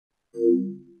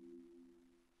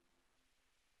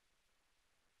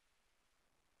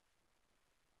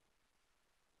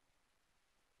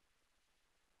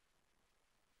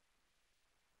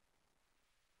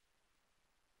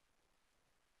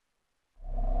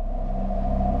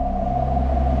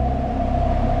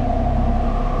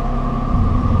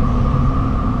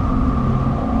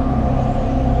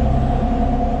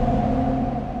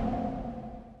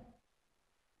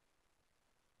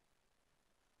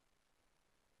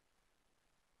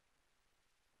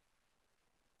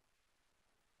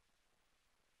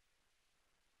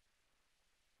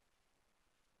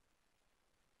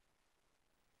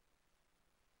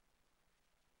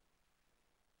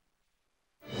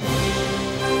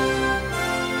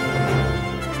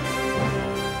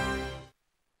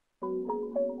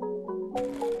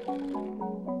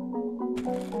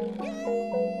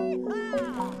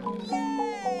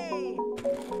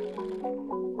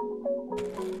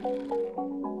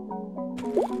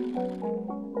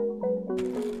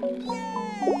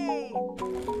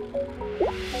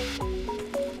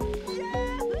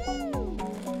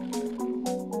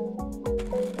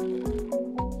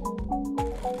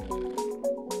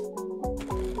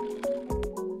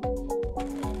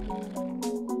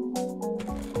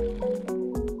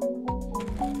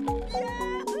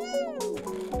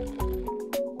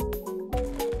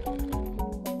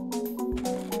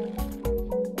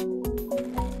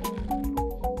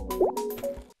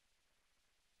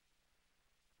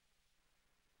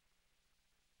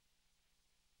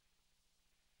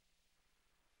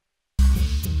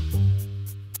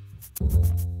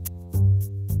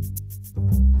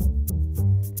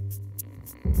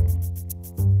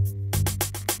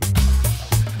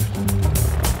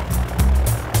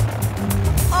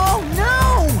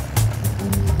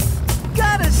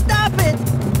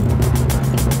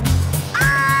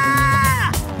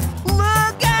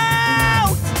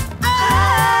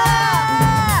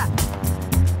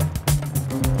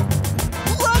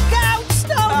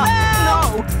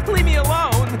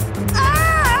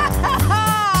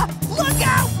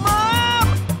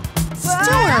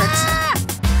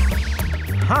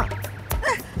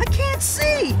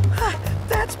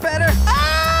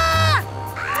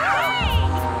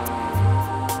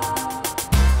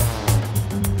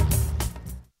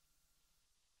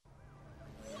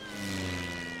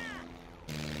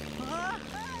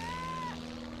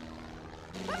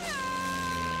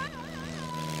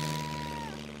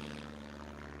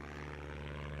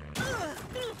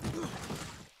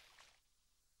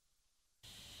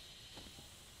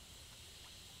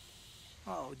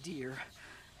Oh dear,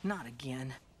 not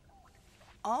again.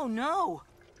 Oh no!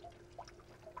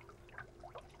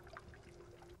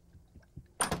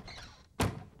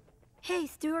 Hey,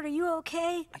 Stuart, are you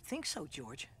okay? I think so,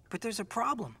 George, but there's a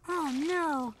problem. Oh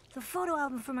no, the photo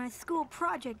album for my school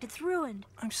project, it's ruined.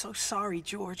 I'm so sorry,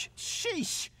 George.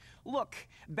 Sheesh! Look,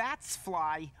 bats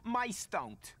fly, mice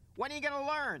don't. When are you gonna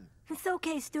learn? It's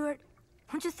okay, Stuart.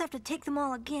 I'll just have to take them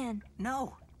all again.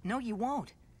 No, you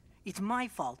won't. It's my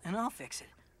fault, and I'll fix it.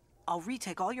 I'll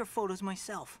retake all your photos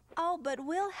myself. Oh, but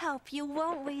we'll help you,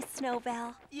 won't we,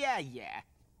 Snowbell? Yeah.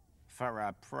 For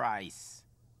a price.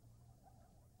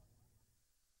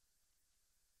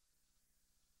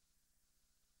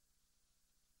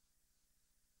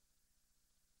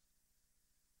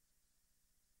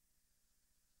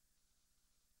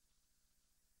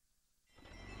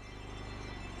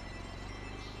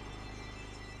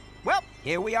 Well,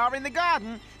 here we are in the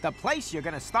garden, the place you're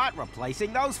gonna start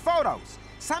replacing those photos.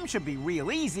 Some should be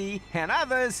real easy, and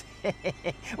others,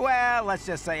 well, let's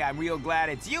just say I'm real glad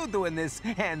it's you doing this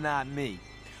and not me.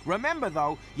 Remember,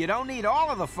 though, you don't need all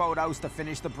of the photos to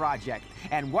finish the project.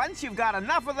 And once you've got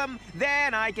enough of them,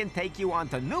 then I can take you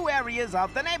onto new areas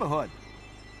of the neighborhood.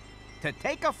 To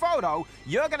take a photo,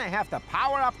 you're gonna have to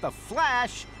power up the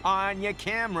flash on your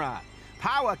camera.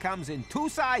 Power comes in two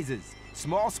sizes.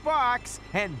 Small sparks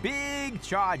and big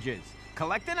charges.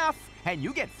 Collect enough and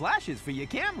you get flashes for your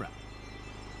camera.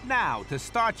 Now, to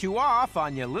start you off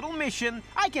on your little mission,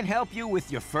 I can help you with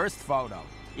your first photo.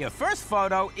 Your first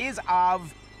photo is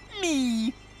of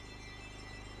me.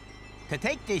 To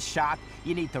take this shot,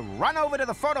 you need to run over to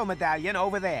the photo medallion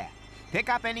over there. Pick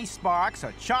up any sparks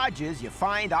or charges you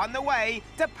find on the way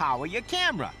to power your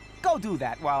camera. Go do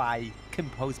that while I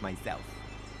compose myself.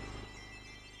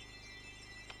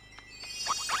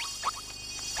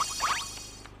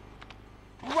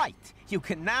 Right, you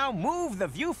can now move the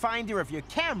viewfinder of your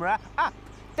camera up,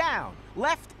 down,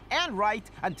 left, and right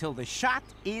until the shot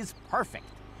is perfect.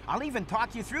 I'll even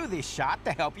talk you through this shot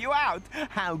to help you out.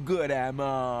 How good am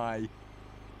I?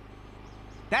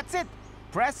 That's it.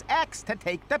 Press X to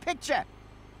take the picture.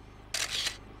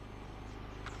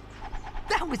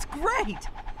 That was great!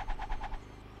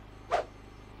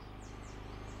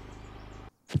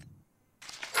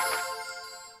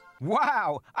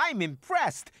 Wow, I'm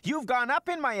impressed. You've gone up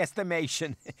in my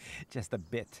estimation. Just a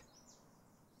bit.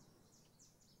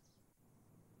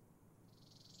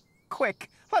 Quick,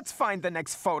 let's find the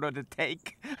next photo to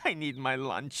take. I need my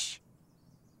lunch.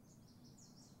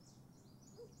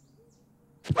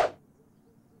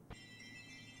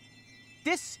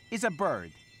 This is a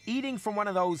bird eating from one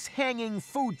of those hanging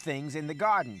food things in the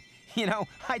garden. You know,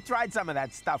 I tried some of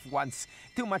that stuff once.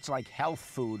 Too much like health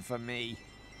food for me.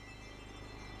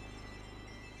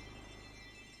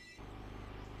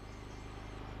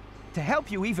 To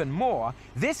help you even more,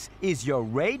 this is your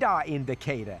radar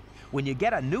indicator. When you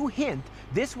get a new hint,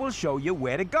 this will show you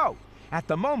where to go. At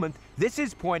the moment, this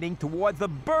is pointing toward the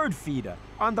bird feeder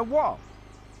on the wall.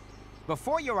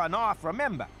 Before you run off,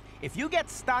 remember, if you get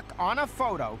stuck on a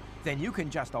photo, then you can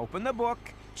just open the book,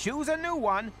 choose a new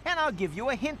one, and I'll give you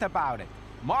a hint about it.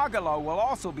 Margalo will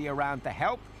also be around to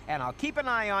help, and I'll keep an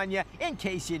eye on you in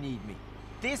case you need me.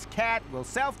 This cat will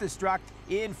self-destruct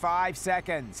in 5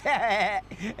 seconds.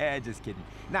 Just kidding.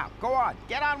 Now, go on.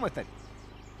 Get on with it.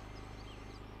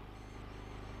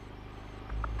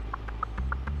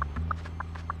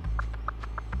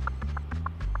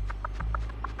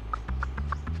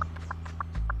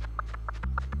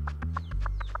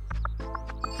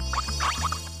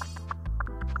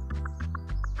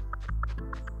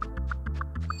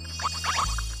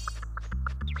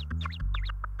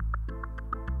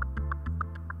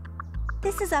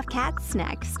 This is a cat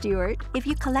snack, Stuart. If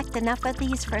you collect enough of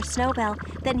these for Snowbell,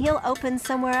 then he'll open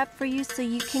somewhere up for you so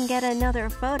you can get another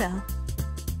photo.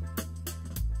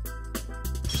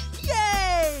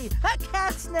 Yay! A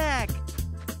cat snack!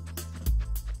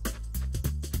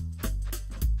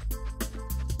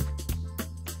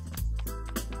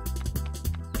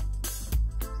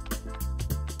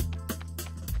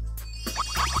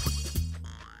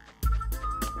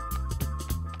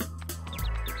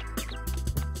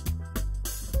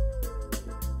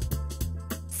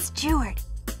 Stuart,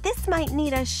 this might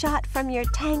need a shot from your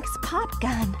tank's pop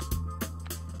gun.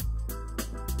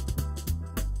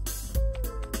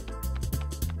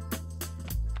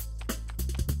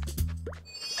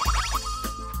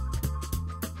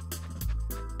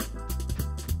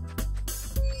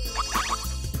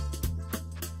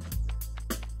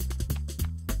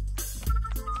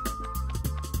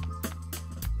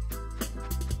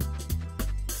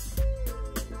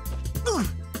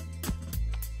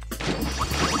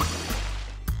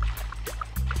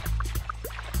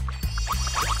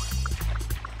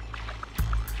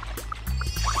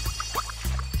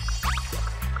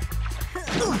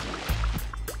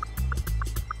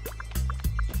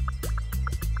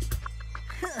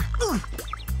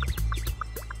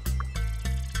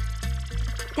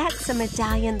 That's a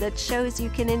medallion that shows you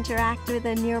can interact with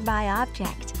a nearby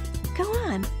object. Go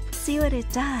on, see what it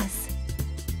does.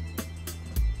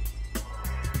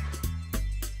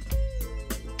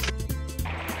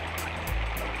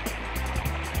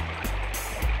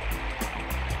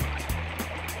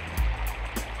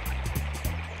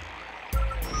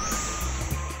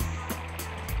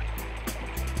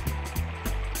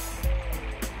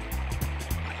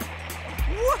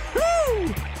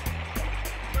 Woohoo!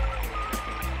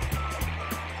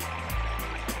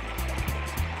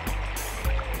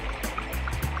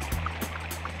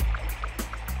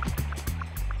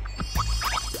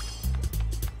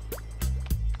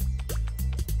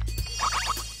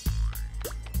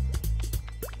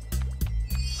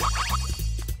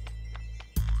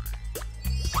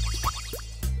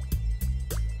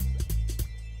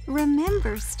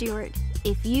 Remember, Stuart,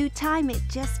 if you time it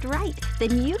just right,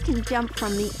 then you can jump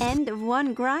from the end of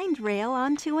one grind rail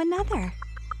onto another.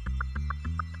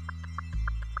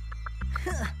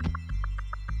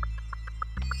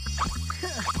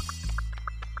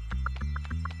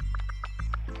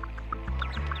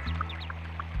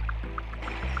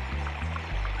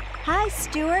 Hi,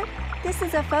 Stuart. This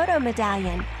is a photo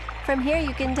medallion. From here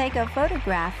you can take a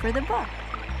photograph for the book.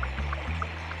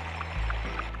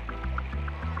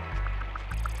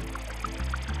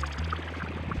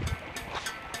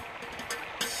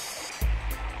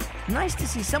 Nice to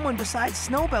see someone besides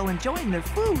Snowbell enjoying their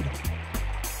food.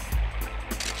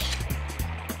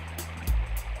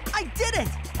 I did it!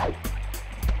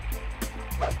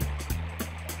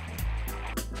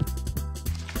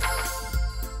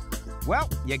 Well,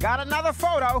 you got another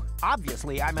photo.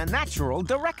 Obviously, I'm a natural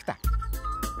director.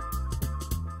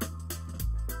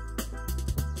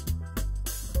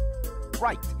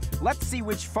 Right, let's see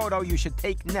which photo you should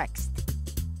take next.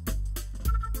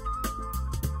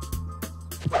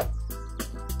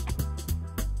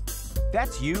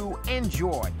 That's you and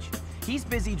George. He's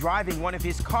busy driving one of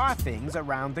his car things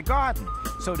around the garden.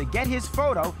 So to get his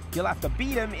photo, you'll have to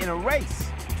beat him in a race.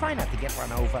 Try not to get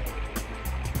run over.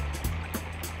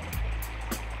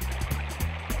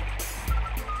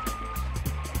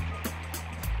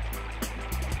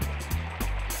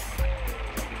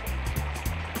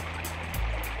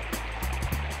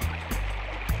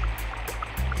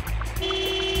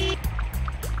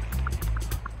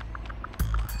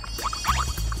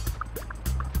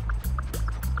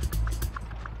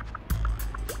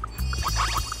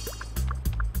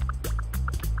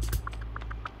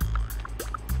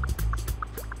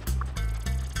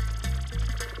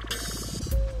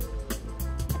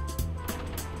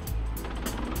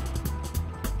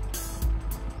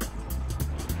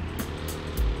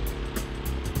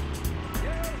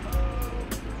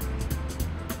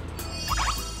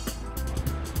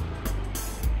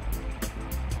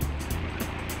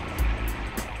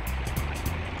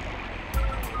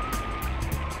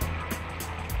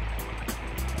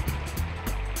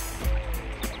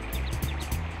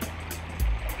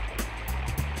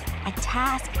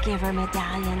 Task Giver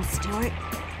medallion, Stuart.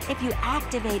 If you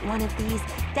activate one of these,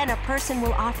 then a person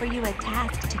will offer you a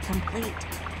task to complete.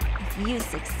 If you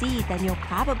succeed, then you'll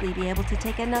probably be able to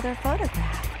take another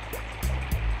photograph.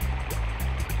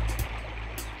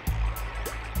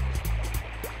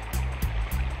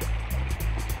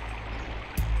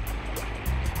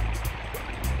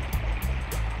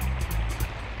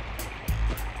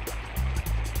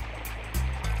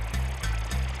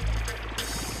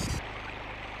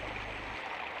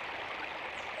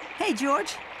 Hey,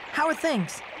 George. How are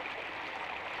things?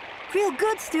 Real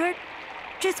good, Stuart.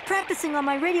 Just practicing on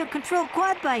my radio-controlled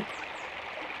quad bike.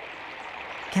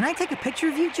 Can I take a picture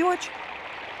of you, George?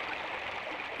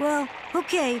 Well,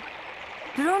 okay.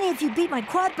 But only if you beat my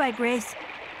quad bike race.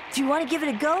 Do you want to give it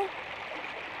a go?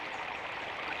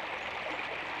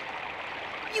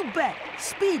 You bet.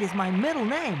 Speed is my middle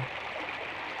name.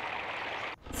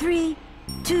 3,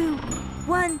 2,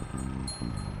 1,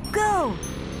 go!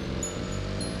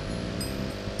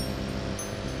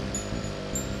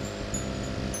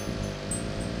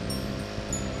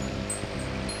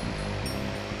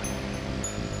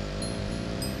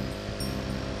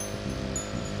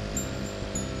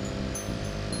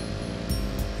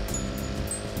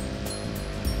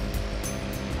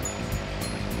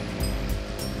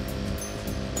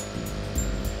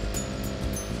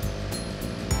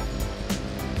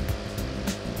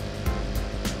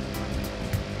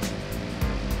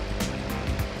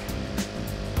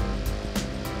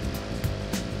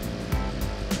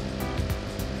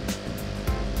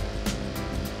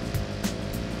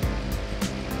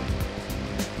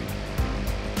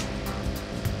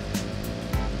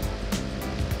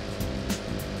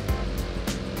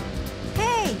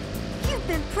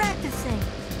 Practicing.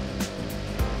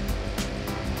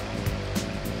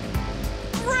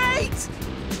 Great!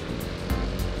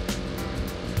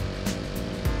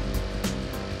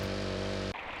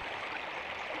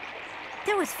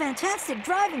 That was fantastic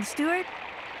driving, Stuart.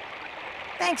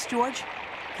 Thanks, George.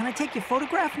 Can I take your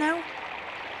photograph now?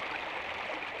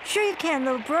 Sure you can,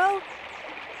 little bro.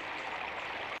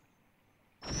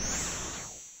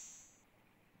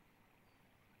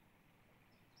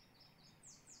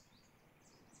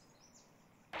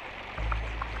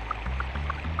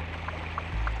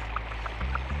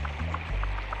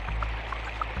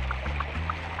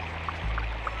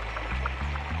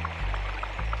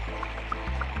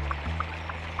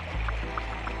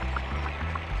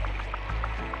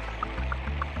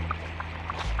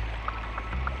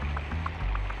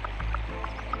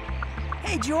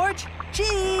 Hey, George.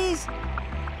 Cheese!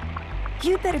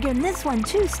 You better get in this one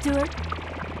too, Stuart.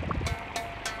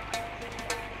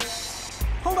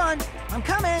 Hold on. I'm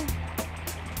coming.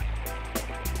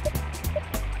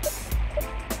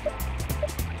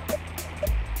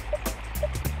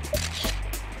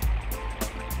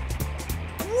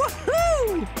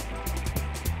 Woohoo!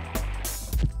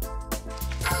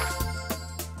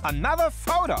 Another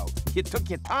photo. You took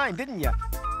your time, didn't you?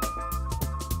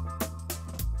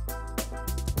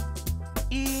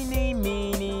 Eeny,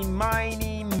 meeny,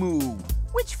 miny, moo.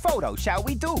 Which photo shall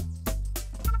we do?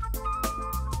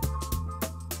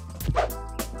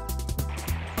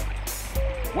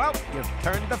 Well, you've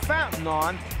turned the fountain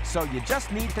on, so you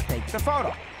just need to take the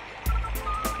photo.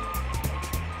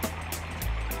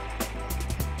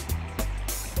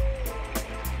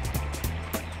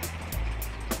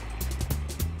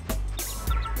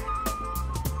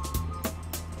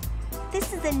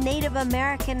 This is a Native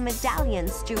American medallion,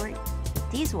 Stuart.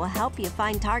 These will help you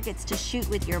find targets to shoot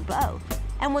with your bow,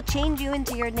 and will change you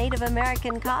into your Native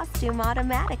American costume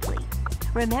automatically.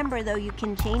 Remember, though, you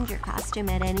can change your costume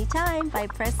at any time by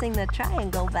pressing the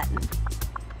triangle button.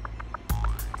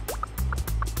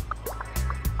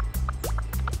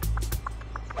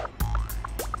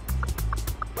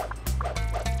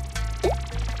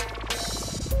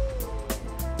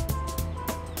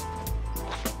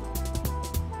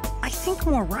 I think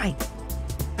more right.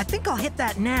 I think I'll hit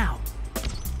that now.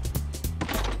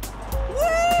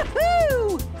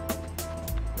 Woohoo!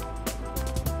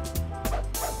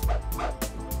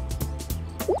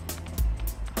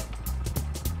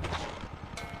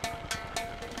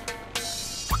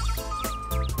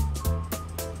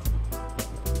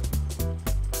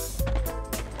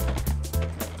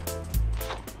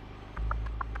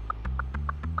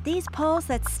 These poles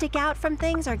that stick out from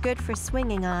things are good for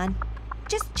swinging on.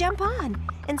 Just jump on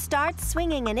and start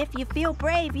swinging, and if you feel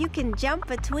brave, you can jump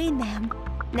between them.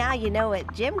 Now you know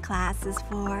what gym class is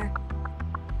for.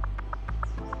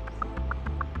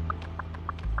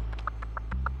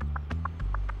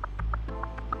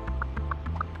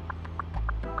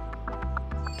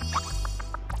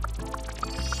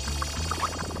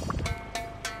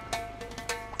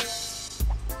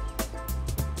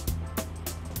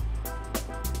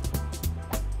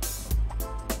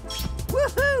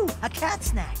 Woohoo! A cat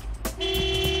snack.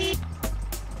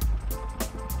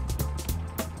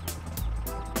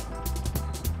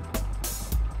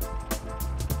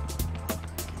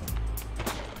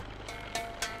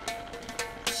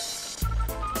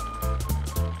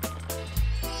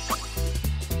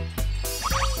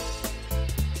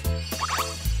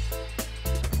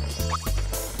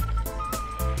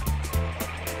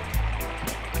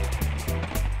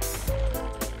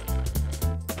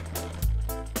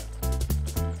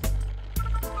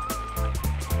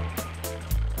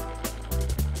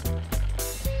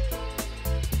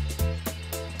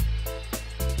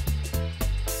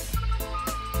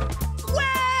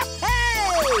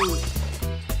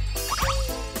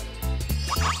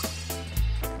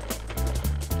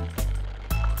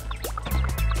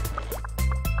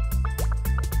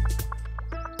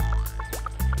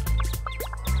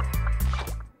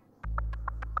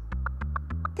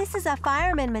 This is a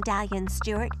fireman medallion,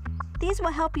 Stuart. These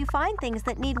will help you find things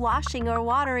that need washing or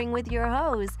watering with your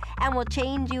hose and will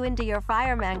change you into your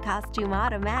fireman costume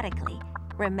automatically.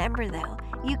 Remember, though,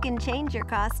 you can change your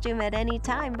costume at any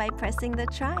time by pressing the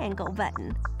triangle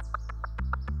button.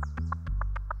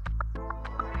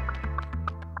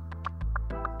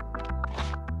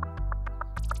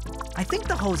 I think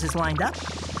the hose is lined up.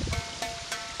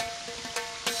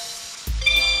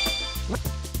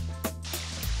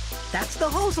 That's the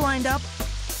hose lined up.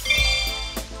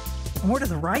 More to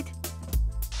the right.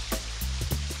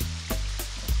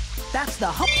 That's the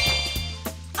hose.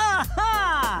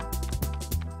 Aha!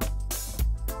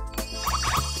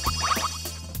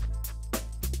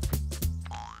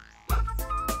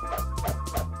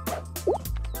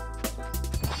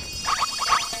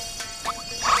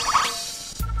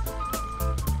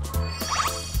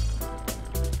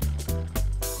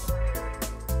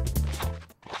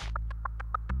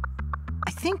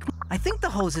 I think the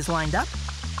hose is lined up.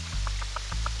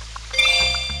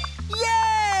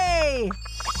 Yay!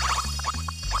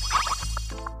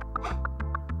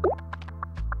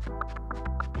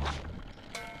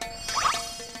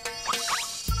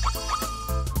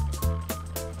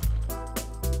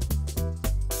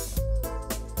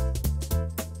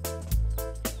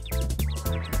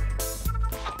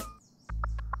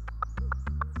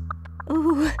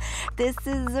 Ooh, this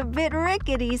is a bit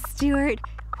rickety, Stuart.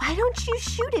 Why don't you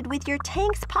shoot it with your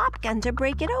tank's pop gun to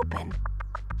break it open?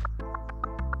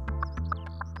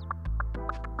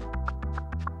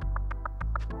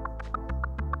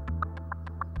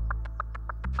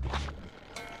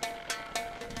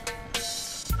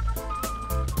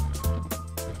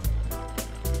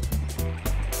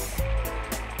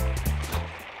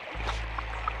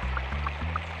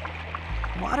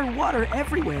 Water, water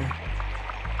everywhere.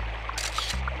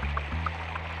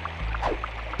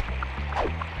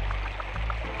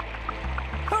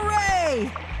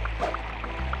 Hooray!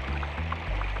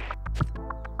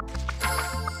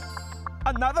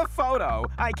 Another photo.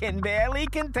 I can barely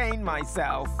contain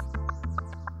myself.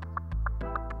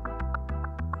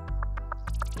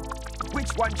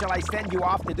 Which one shall I send you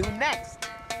off to do next?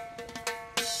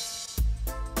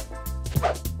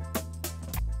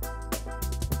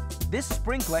 This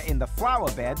sprinkler in the flower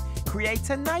bed creates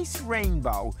a nice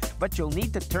rainbow, but you'll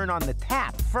need to turn on the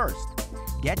tap first.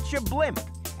 Get your blimp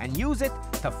and use it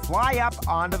to fly up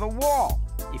onto the wall.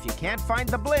 If you can't find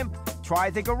the blimp, try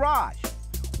the garage.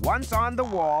 Once on the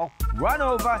wall, run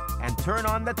over and turn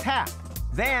on the tap.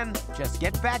 Then, just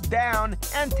get back down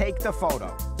and take the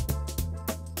photo.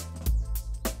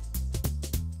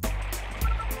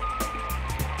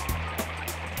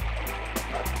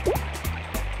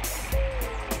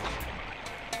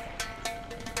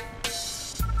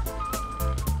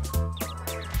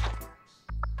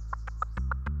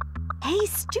 Hey,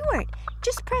 Stuart,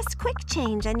 just press quick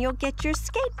change and you'll get your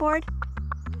skateboard.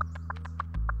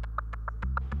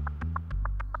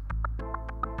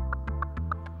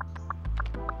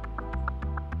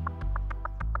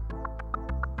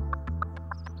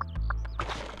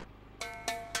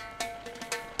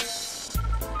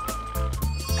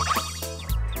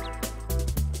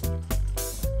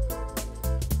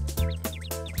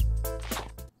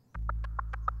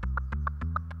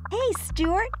 Hey,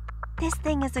 Stuart. This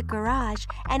thing is a garage,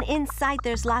 and inside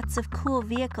there's lots of cool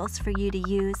vehicles for you to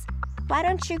use. Why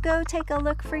don't you go take a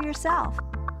look for yourself?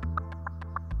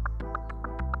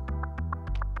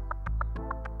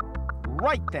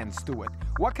 Right then, Stuart.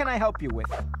 What can I help you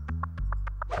with?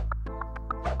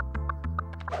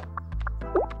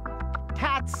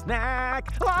 Cat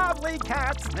snack! Lovely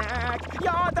cat snack!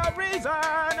 You're the reason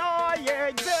I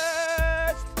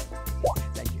exist!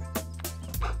 Thank you.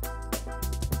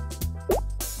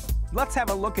 Let's have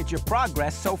a look at your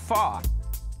progress so far.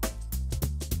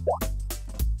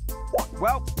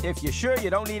 Well, if you're sure you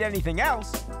don't need anything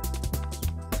else.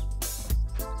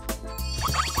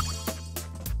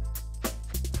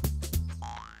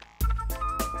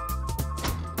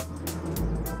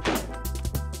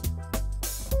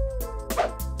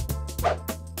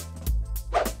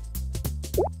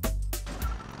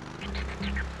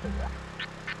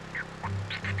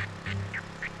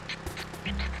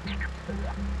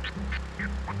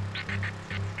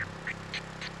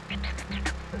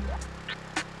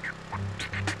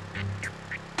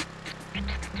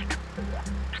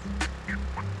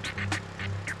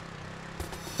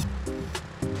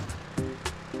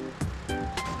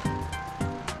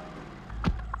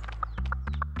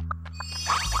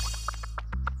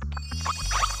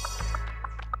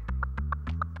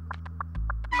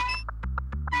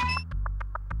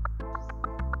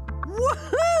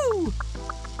 Woohoo!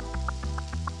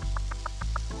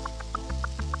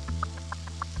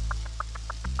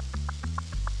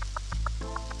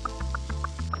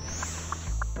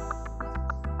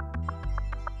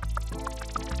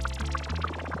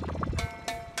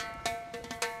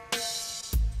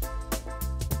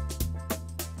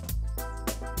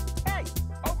 Hey,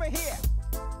 over here!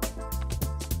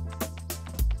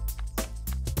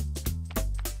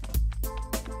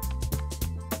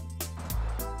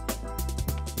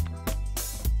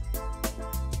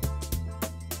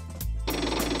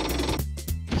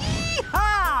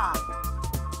 Yeehaw!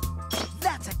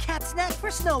 That's a cat snack for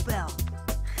Snowbell.